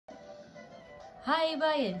Hi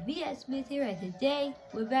everybody, it's VS Smith here, and today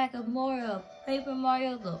we're back with more of Paper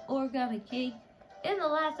Mario the Origami King. In the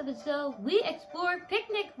last episode, we explored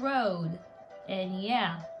Picnic Road. And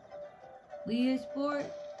yeah, we explored...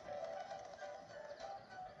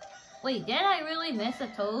 Wait, did I really miss a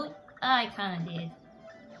toad? I kinda did.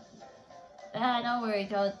 Don't worry,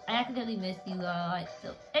 Toad. I accidentally missed you.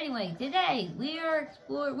 So anyway, today we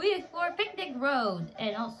explored Picnic Road,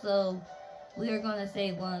 and also we are gonna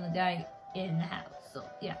save one of the guys in the house. So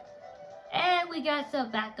yeah, and we got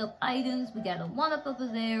some backup items. We got a 1-up over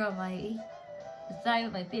there on my side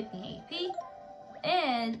of my 50 AP,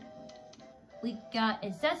 and we got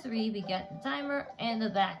accessory. We got the timer and the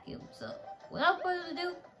vacuum. So without further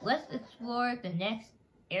ado, let's explore the next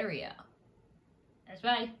area. That's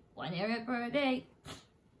right. One area per day.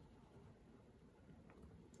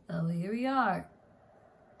 So here we are.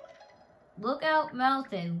 Lookout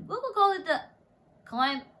Mountain. We will call it the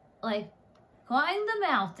climb the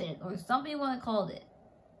mountain, or something you want to call it.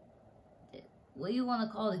 What do you want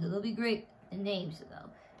to call it? It'll be great in names though.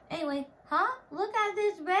 Anyway, look at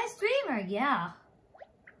this red streamer. Yeah.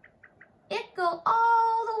 It goes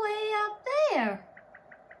all the way up there.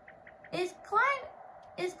 Is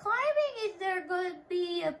there going to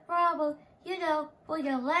be a problem, for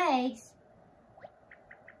your legs?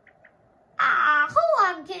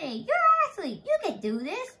 I'm kidding. You can do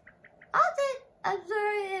this. I'll just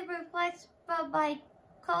observe it reflects from my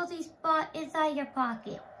cozy spot inside your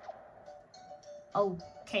pocket.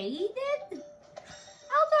 Okay then?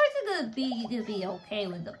 How far is it going to be okay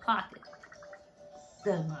with the pocket?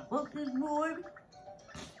 Does my book is warm?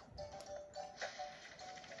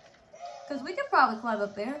 Because we could probably climb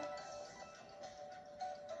up there.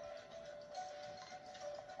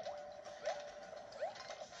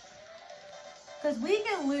 Because we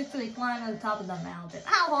can literally climb to the top of the mountain.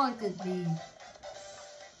 How hard could it be?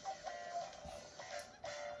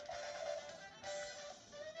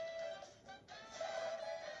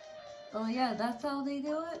 Oh yeah, that's how they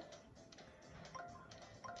do it?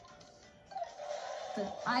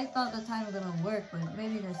 Because I thought the time was going to work, but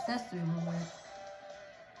maybe the accessory will work.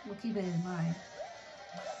 We'll keep it in mind.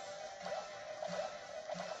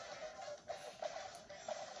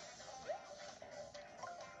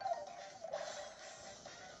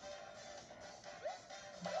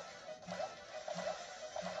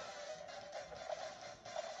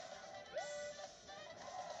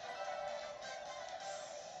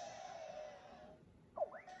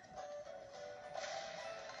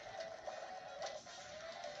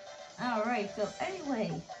 Alright, so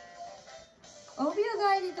anyway, I hope you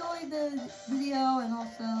guys enjoyed the video, and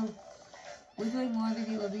also we're doing more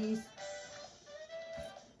videos of these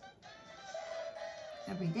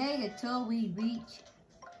every day until we reach,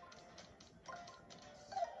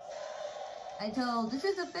 this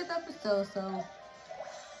is the 5th episode, so,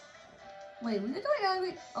 wait, we're doing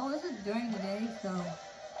every, this is during the day, so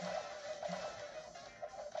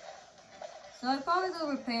I probably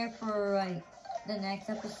will prepare for, like, the next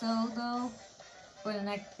episode, though, for the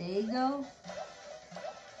next day, though.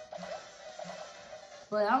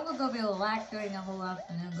 But I'm gonna be relaxed during the whole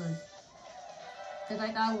afternoon, because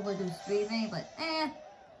I thought we would do streaming, but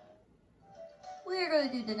we're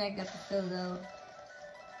gonna do the next episode, though.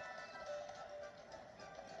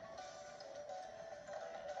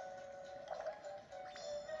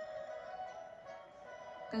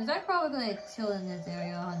 Because I'm probably gonna chill in this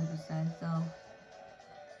area 100%, so.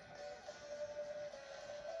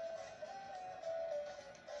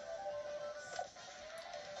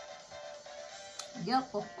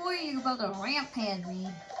 Yup, before you're about to rampage me.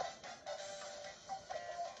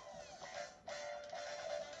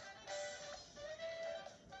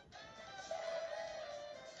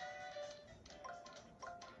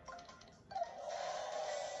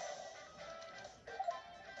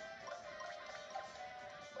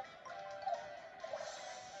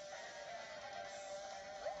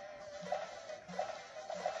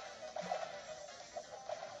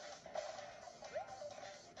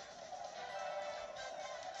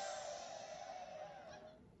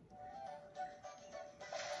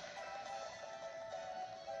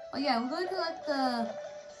 Oh yeah, we're going to let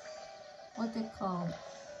what's it called?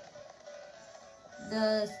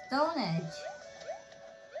 The Stone Edge.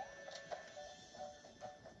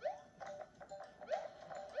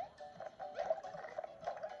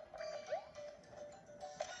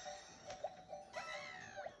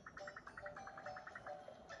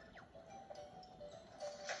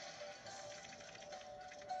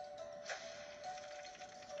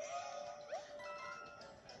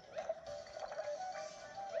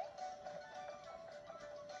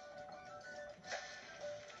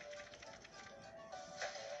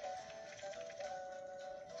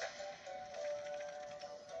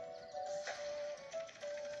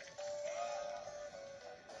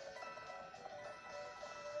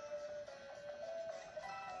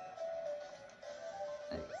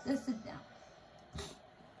 Just sit down.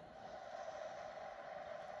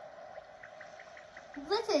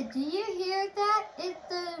 Listen, do you hear that? It's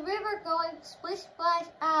the river going splish splash.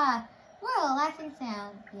 Ah, what a relaxing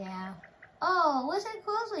sound. Yeah. Oh, listen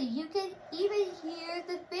closely. You can even hear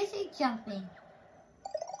the fishes jumping.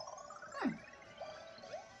 Thank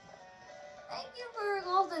you for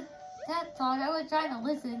all that talk. I was trying to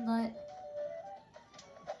listen, but...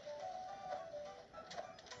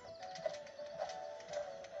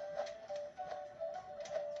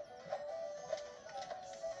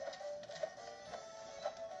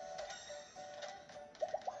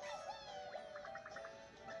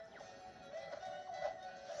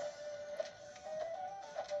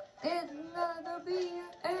 It's gonna be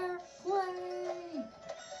an airplane!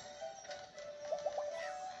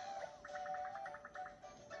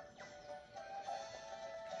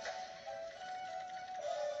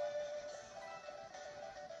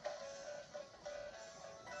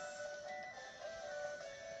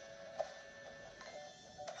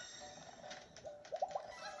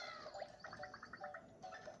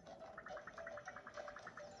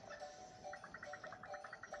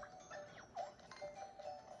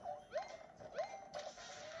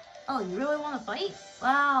 Oh, you really want to fight?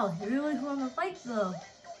 Wow, you really want to fight though.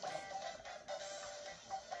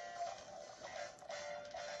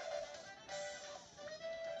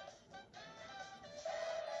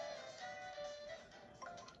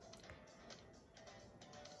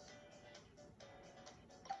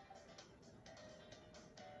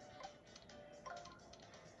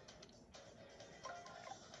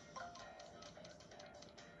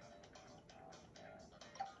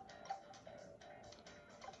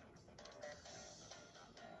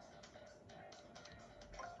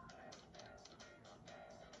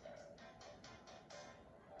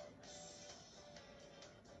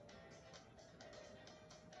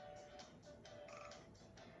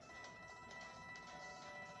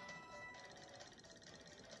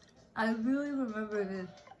 I really remember this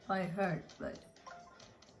by heart, but...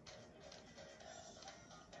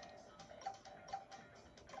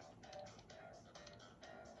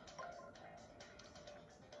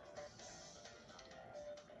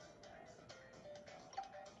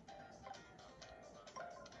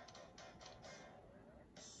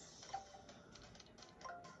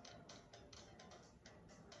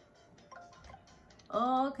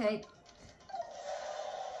 Oh, okay.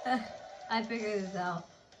 I figured this out.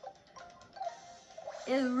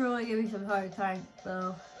 It really gave me some hard time,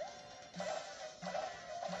 though.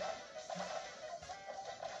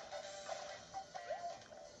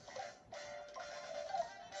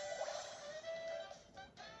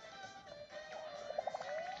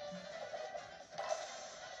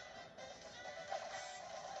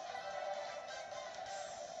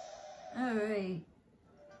 Alright.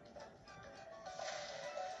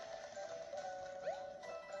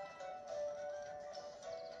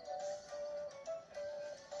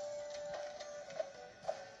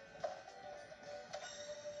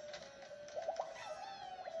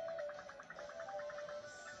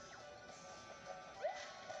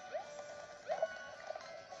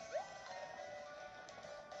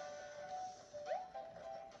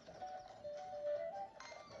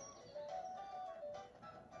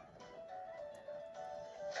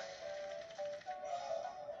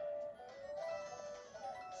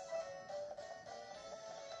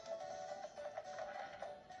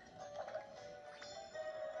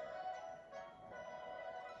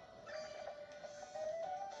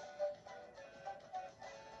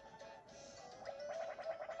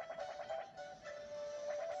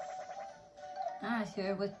 Ah,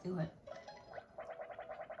 sure, let's do it.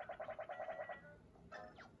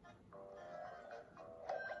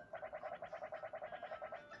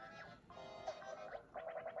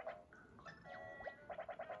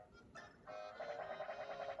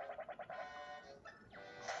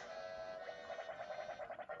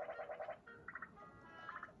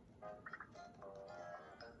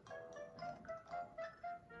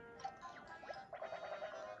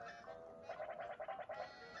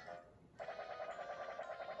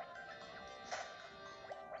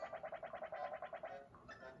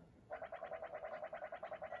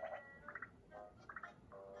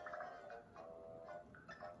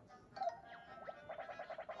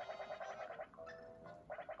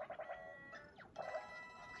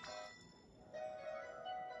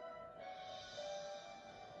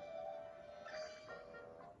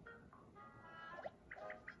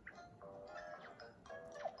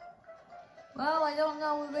 Well, I don't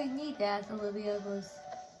know if we need that, Olivia goes.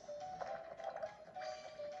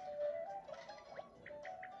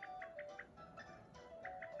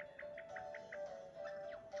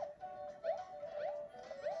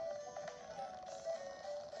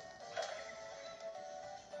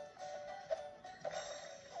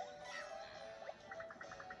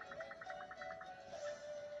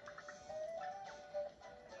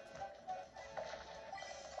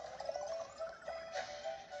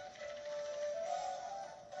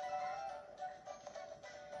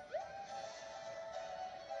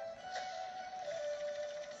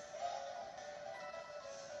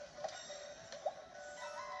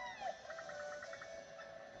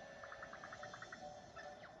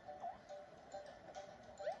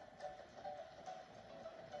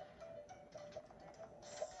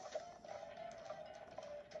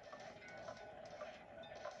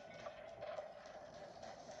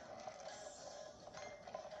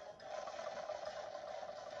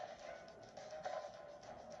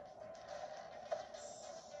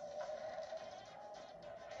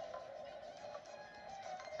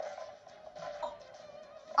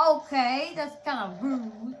 Okay, that's kind of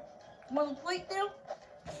rude. Want to plate now?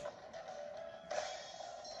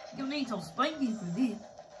 You'll need some spanking for this.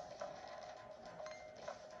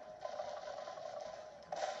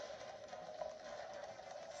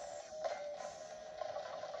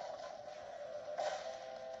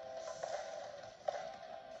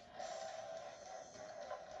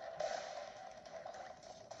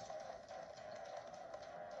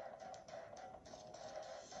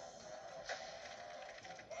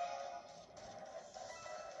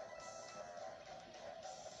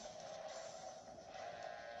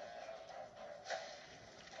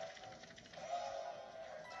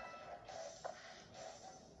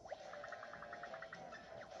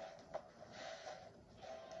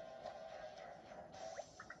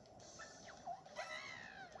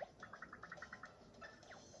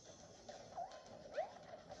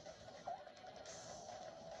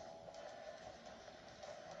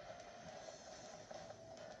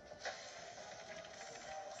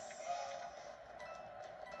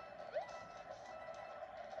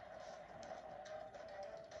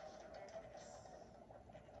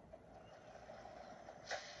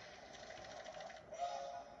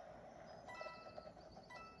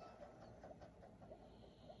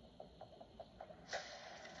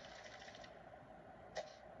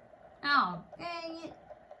 Oh, dang it.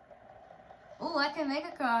 Oh, I can make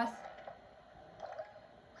a cross.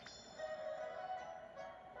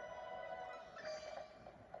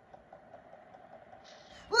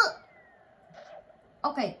 Look!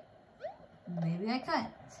 Okay. Maybe I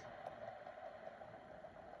can't.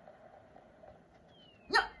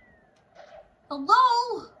 No!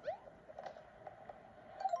 Hello?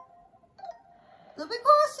 Let me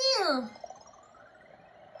cross here.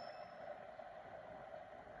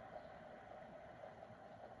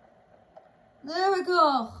 There we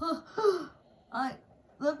go.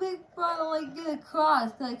 Let me finally get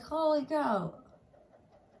across. Like, holy cow.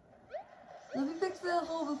 Let me fix that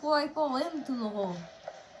hole before I fall into the hole.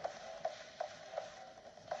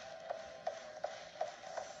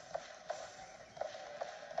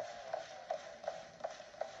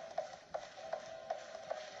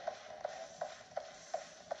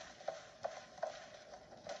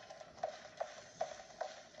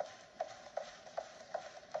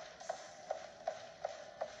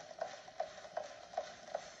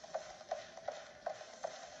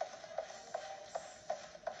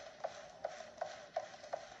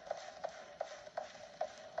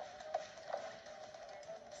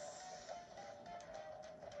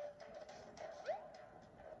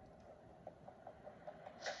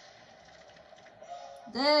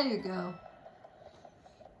 There you go.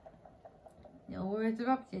 No more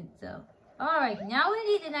interruptions, so. Alright, now we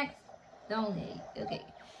need the next donate. Okay.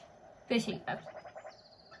 Fishing.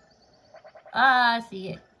 Ah, I see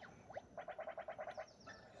it.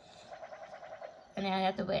 And now I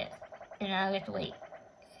have to wait. And now I have to wait.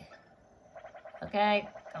 Okay,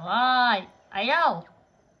 come on. I know.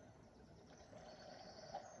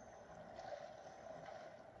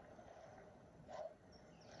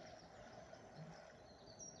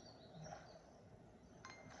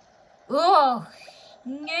 Oh,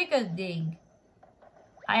 snickading.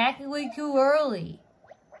 I acted way too early.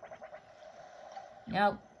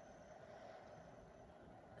 Nope.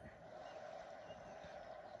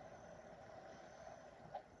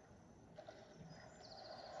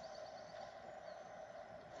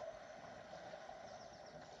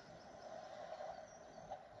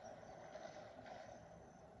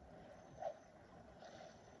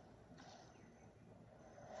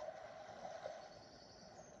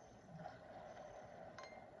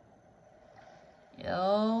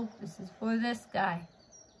 Yo, this is for this guy.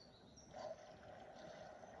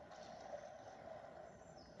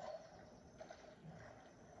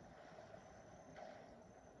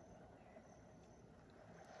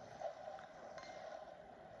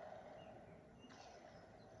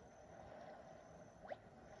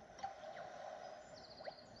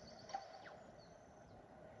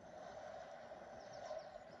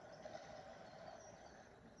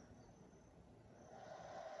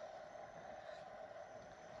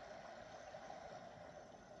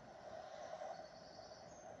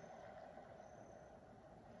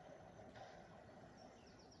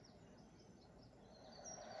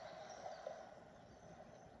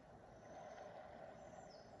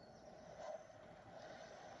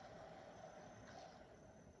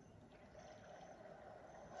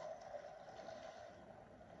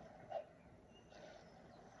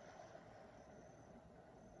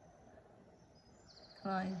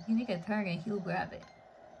 Come on, you make a turn and he'll grab it.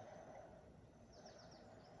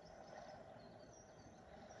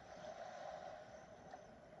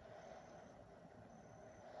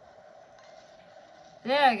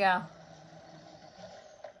 we go.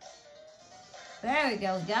 There we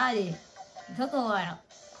go, got it. It took a while.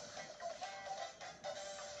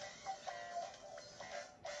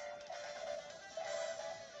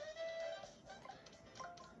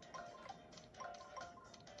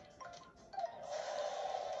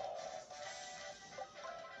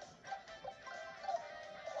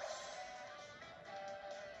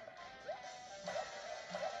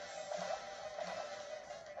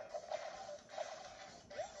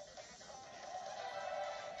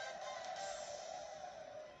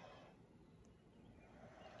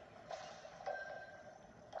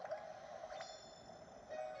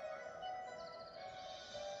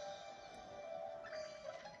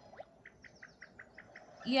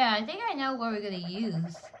 Yeah, I think I know what we're gonna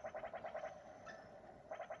use.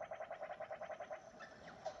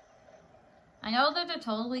 I know there's a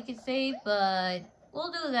total we could save, but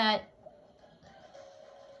we'll do that.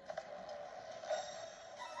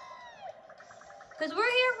 Because we're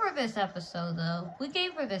here for this episode, though. We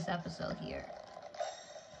came for this episode here.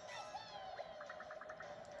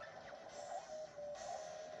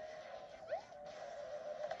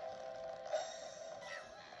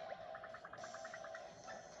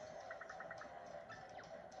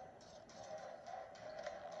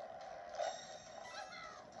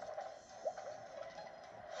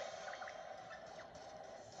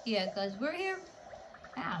 Yeah, because we're here.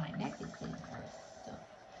 Ah, my neck is getting hurt. So.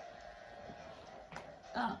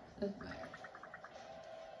 Oh, that's better.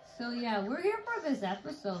 So yeah, we're here for this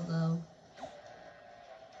episode though.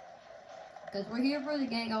 Because we're here for the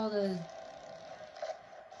gang all those.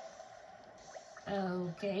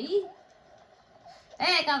 Okay.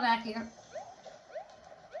 Hey, come back here.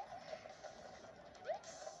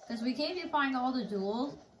 Because we came to find all the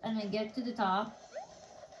jewels and then get to the top.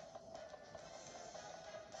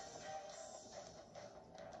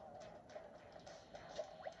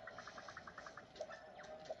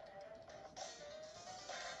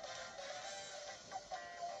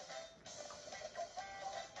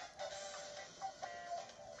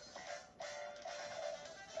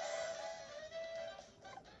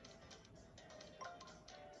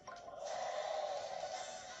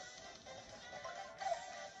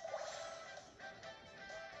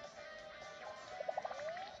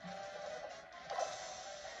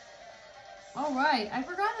 Alright, I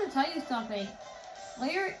forgot to tell you something.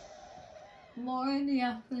 Later, more in the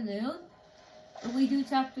afternoon, if we do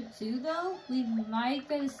chapter 2 though, we might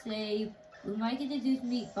get to save, we might get to just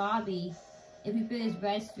meet Bobby if we finish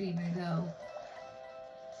Red Streamer though.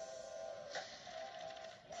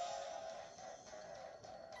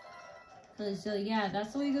 So yeah,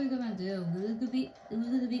 that's what we're gonna do. We're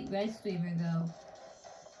gonna beat Red Streamer though.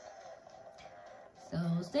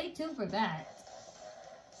 So stay tuned for that.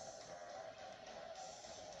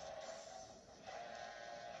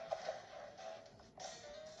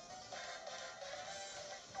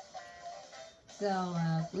 So,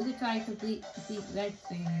 we could try to complete Red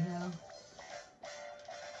Streamer though.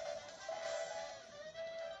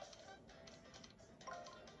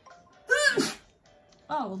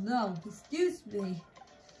 Oh no, excuse me.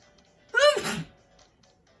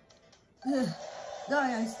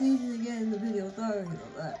 Sorry, I sneezed again in the video, sorry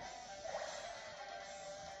about that.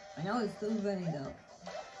 I know it's still funny though.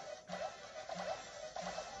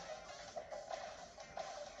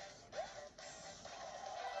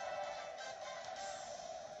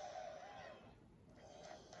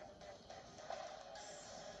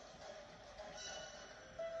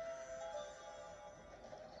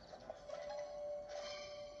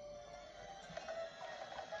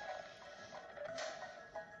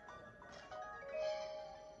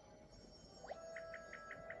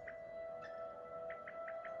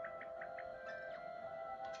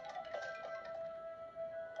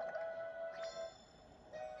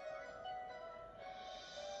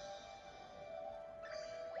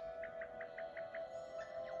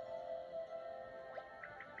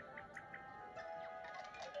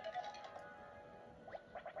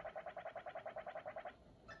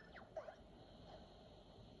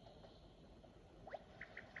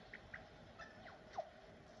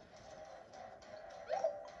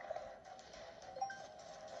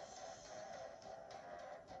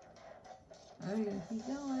 We're gonna keep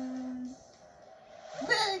going.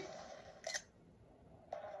 No!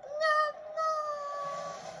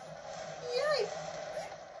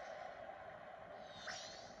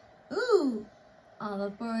 Ooh! On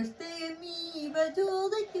the first day of me, but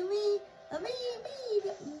told it to me,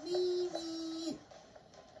 me.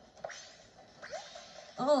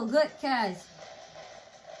 Oh, good catch.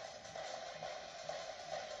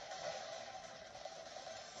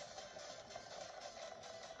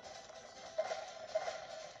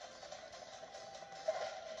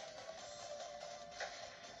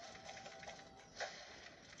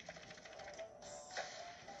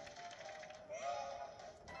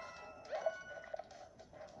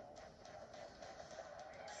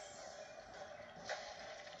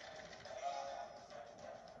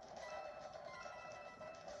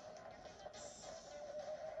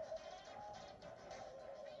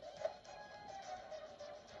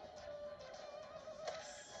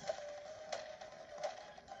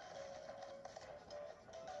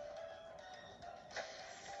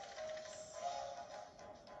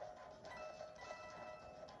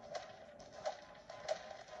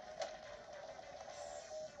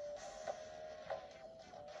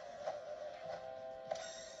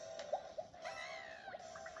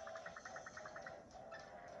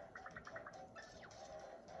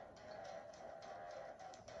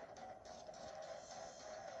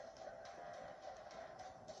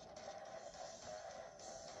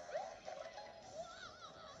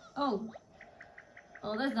 Oh,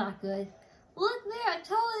 oh, that's not good. Look there,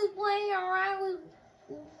 Toad is playing around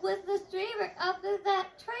with the streamer up in that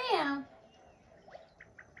tram.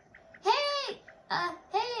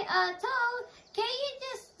 Toad, can you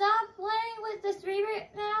just stop playing with the streamer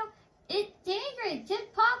now? It's dangerous.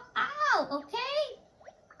 Just pop out, okay?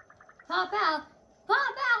 Pop out,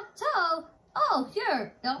 Toad. Oh,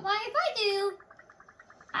 sure. Don't mind if I do.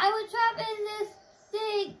 I was trapped in this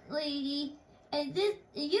thing, lady. And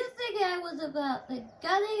you think I was about to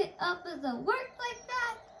gutting it up as a work like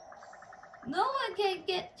that? No one can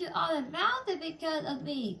get to on the mountain because of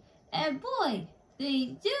me. And boy,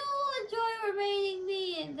 they do enjoy remaining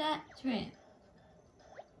me in that trim.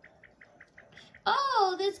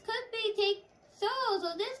 Oh, this could be so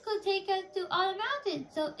this could take us to on the mountain.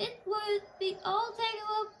 So it would be all taken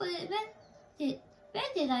up, but it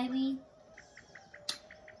meant it, I mean.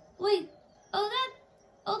 Wait,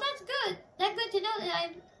 that's good. That's good to know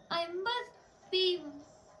that I must be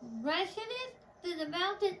rationed to the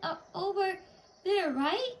mountain up over there,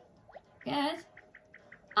 right? Yes.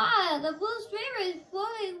 Ah, the blue streamer is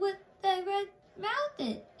floating with the red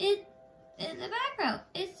mountain in the background.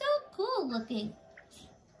 It's so cool looking.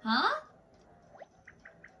 Huh?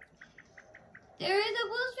 There is a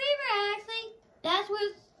blue streamer, actually.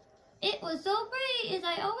 It was so pretty is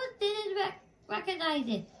I almost didn't recognize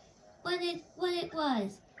it when it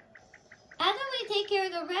was. After we take care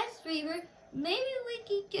of the red streamer, maybe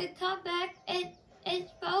we can come back and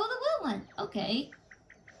follow the blue one. Okay.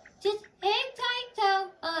 Just hang tight,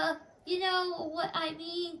 Toe. You know what I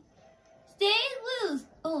mean. Stay loose.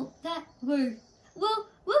 Oh, that word. We'll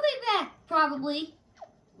be back, probably.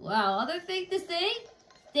 Wow, other thing to say?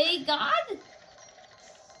 Stay gone?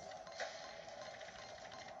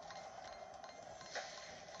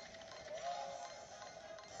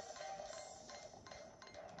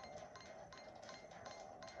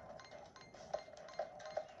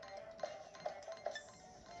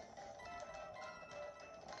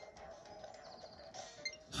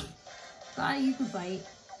 You can fight.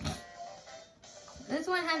 This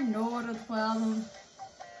one had no other problem.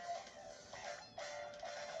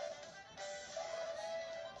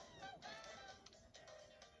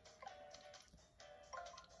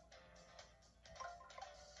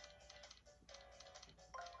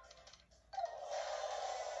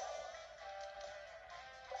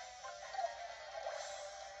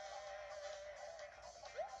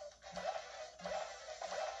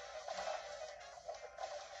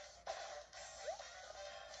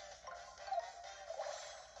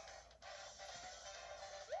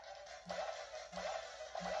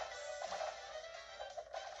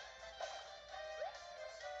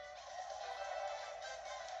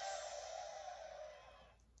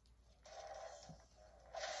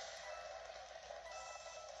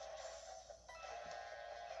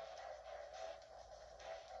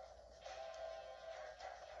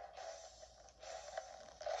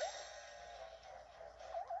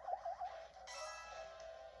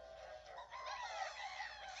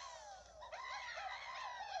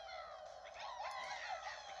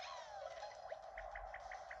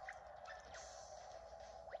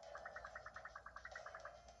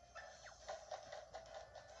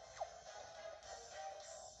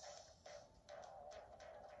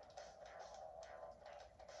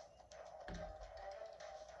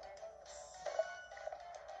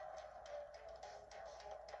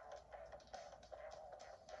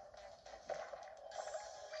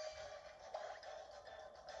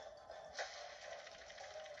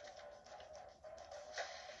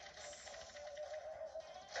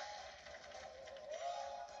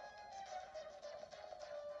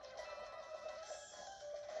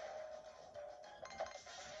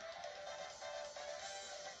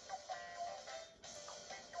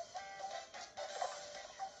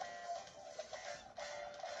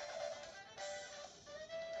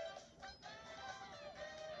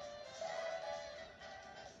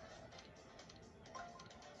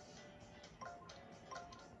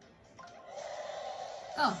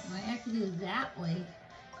 Oh, I have to do that way.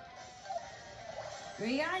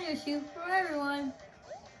 Great honor shoot for everyone.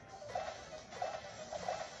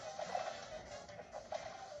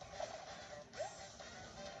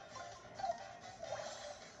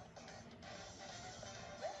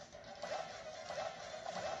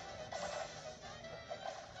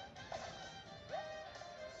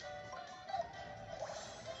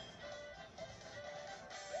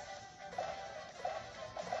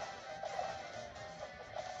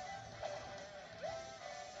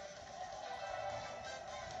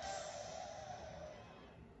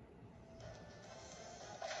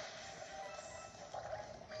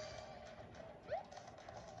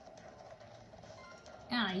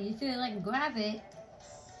 Yeah, you should like grab it.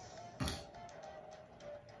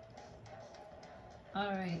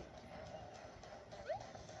 Alright.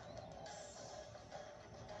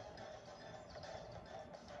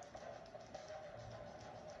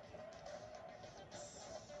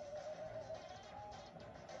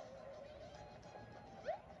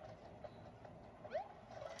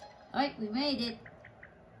 Alright, we made it.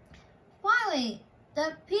 Finally,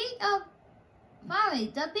 the peak of... Finally,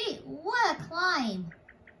 the peak. What a climb.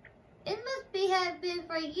 It must be have been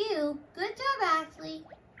for you. Good job, Ashley.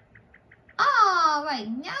 Alright,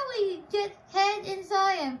 now we just head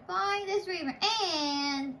inside and find the streamer.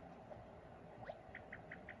 And...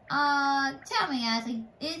 tell me, Ashley,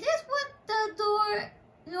 is this what the door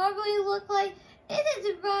normally look like? Isn't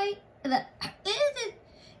it right? Isn't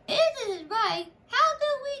it right? How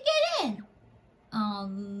did we get in?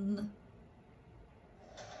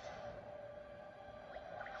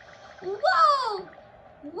 Whoa!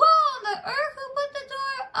 Whoa! The earth who put the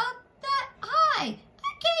door up that high?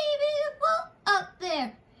 I can't even float up there.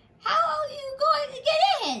 How are you going to get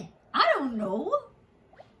in? I don't know.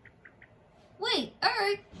 Wait,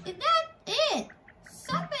 Earth, is that it?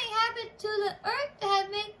 Something happened to the Earth that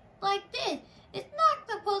made like this. It's not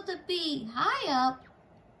supposed to be high up.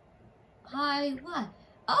 High what?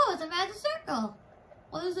 Oh, it's a magic circle.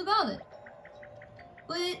 What is about it?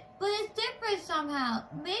 But it's different somehow.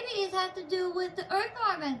 Maybe it has to do with the Earth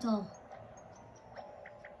Elemental.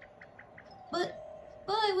 But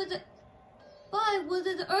was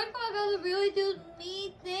it the Earth Elemental really do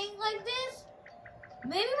mean things like this?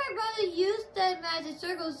 Maybe my brother used that magic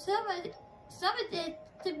circle, summoned it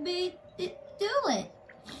to make it do it.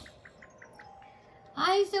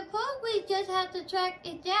 I suppose we just have to track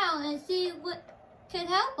it down and see what can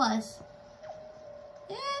help us.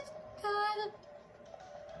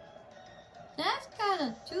 That's kind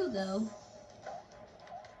of true though.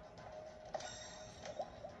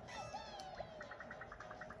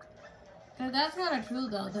 Cause that's kind of true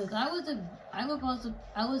though, cause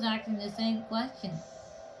I was asking the same question.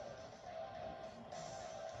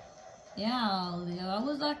 Yeah, Leo, I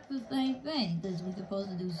was asking the same thing, cause we're supposed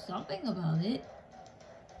to do something about it.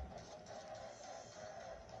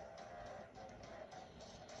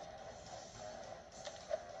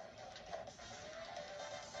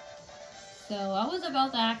 So I was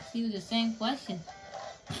about to ask you the same question.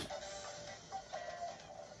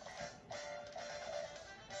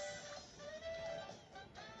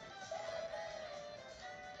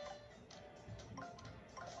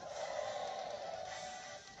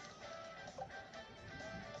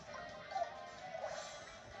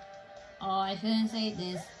 Oh, I shouldn't say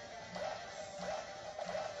this.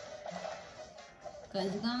 Cause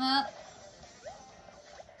it's gonna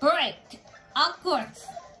break. Of course.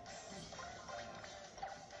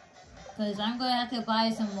 Cause I'm gonna have to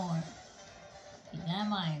buy some more. Keep that in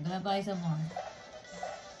mind, I'm gonna buy some more.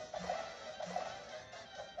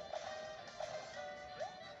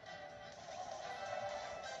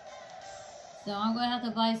 So I'm gonna have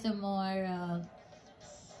to buy some more,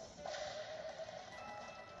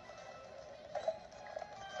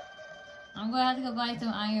 I'm gonna have to go buy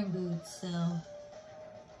some iron boots, so...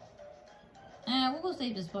 we'll go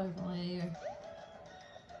save this part for later.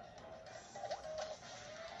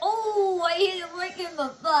 Oh, I hit it right in my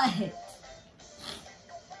butt!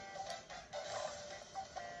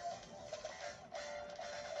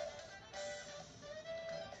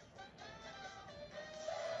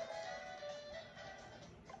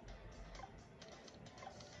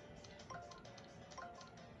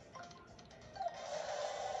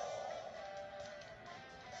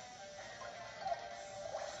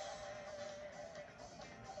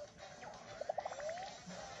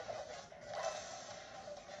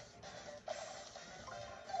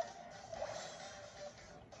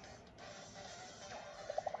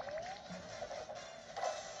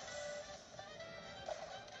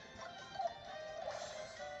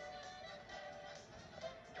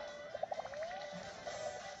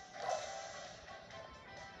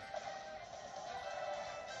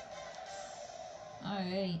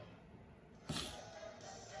 Alright.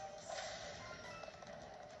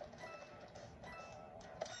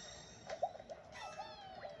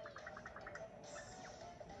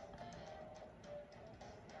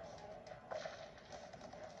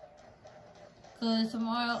 Cause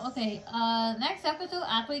tomorrow, okay, next episode,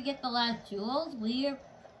 after we get the last jewels,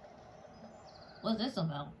 what's this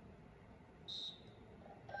about?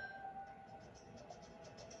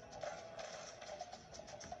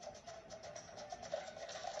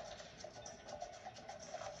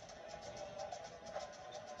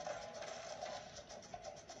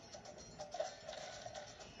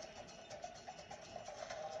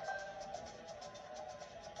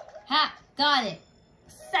 Got it.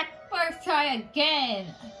 First try again.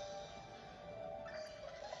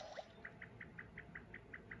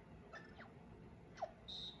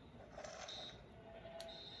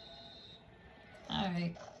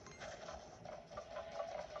 Alright.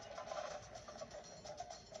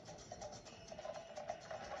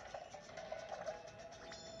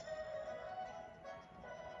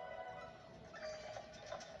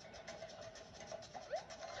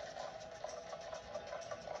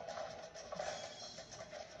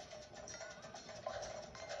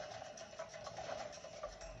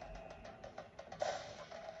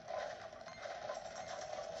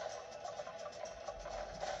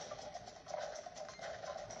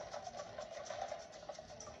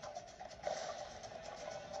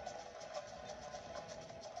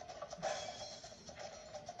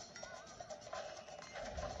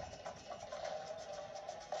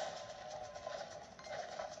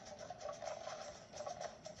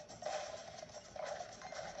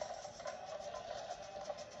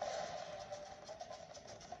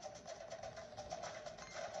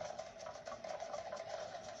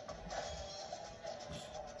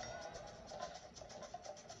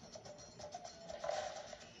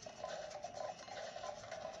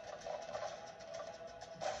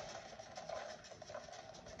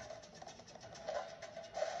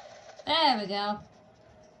 There we go.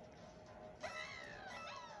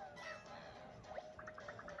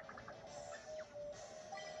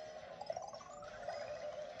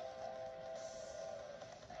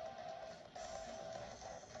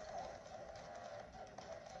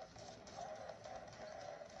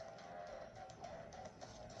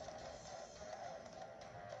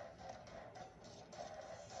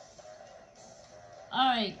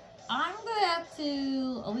 Alright, I'm gonna have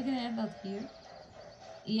to... Are we gonna end up here?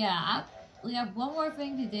 Yeah, we have one more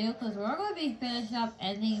thing to do because we're going to be finishing up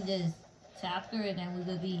ending this chapter and then we're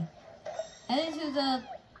going to be heading to the...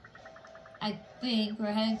 I think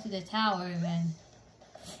we're heading to the tower and then...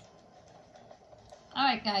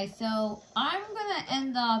 Alright guys, so I'm going to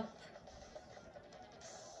end up...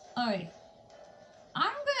 Alright.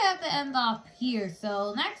 I'm going to have to end off here,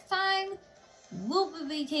 so next time we'll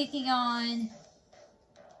be taking on...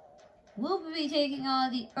 We'll be taking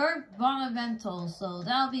on the Earth Bonavental, so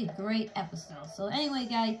that'll be a great episode. So anyway,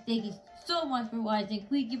 guys, thank you so much for watching.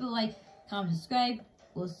 Please give it a like, comment, subscribe.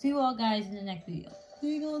 We'll see you all guys in the next video.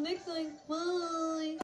 See you all next time. Bye!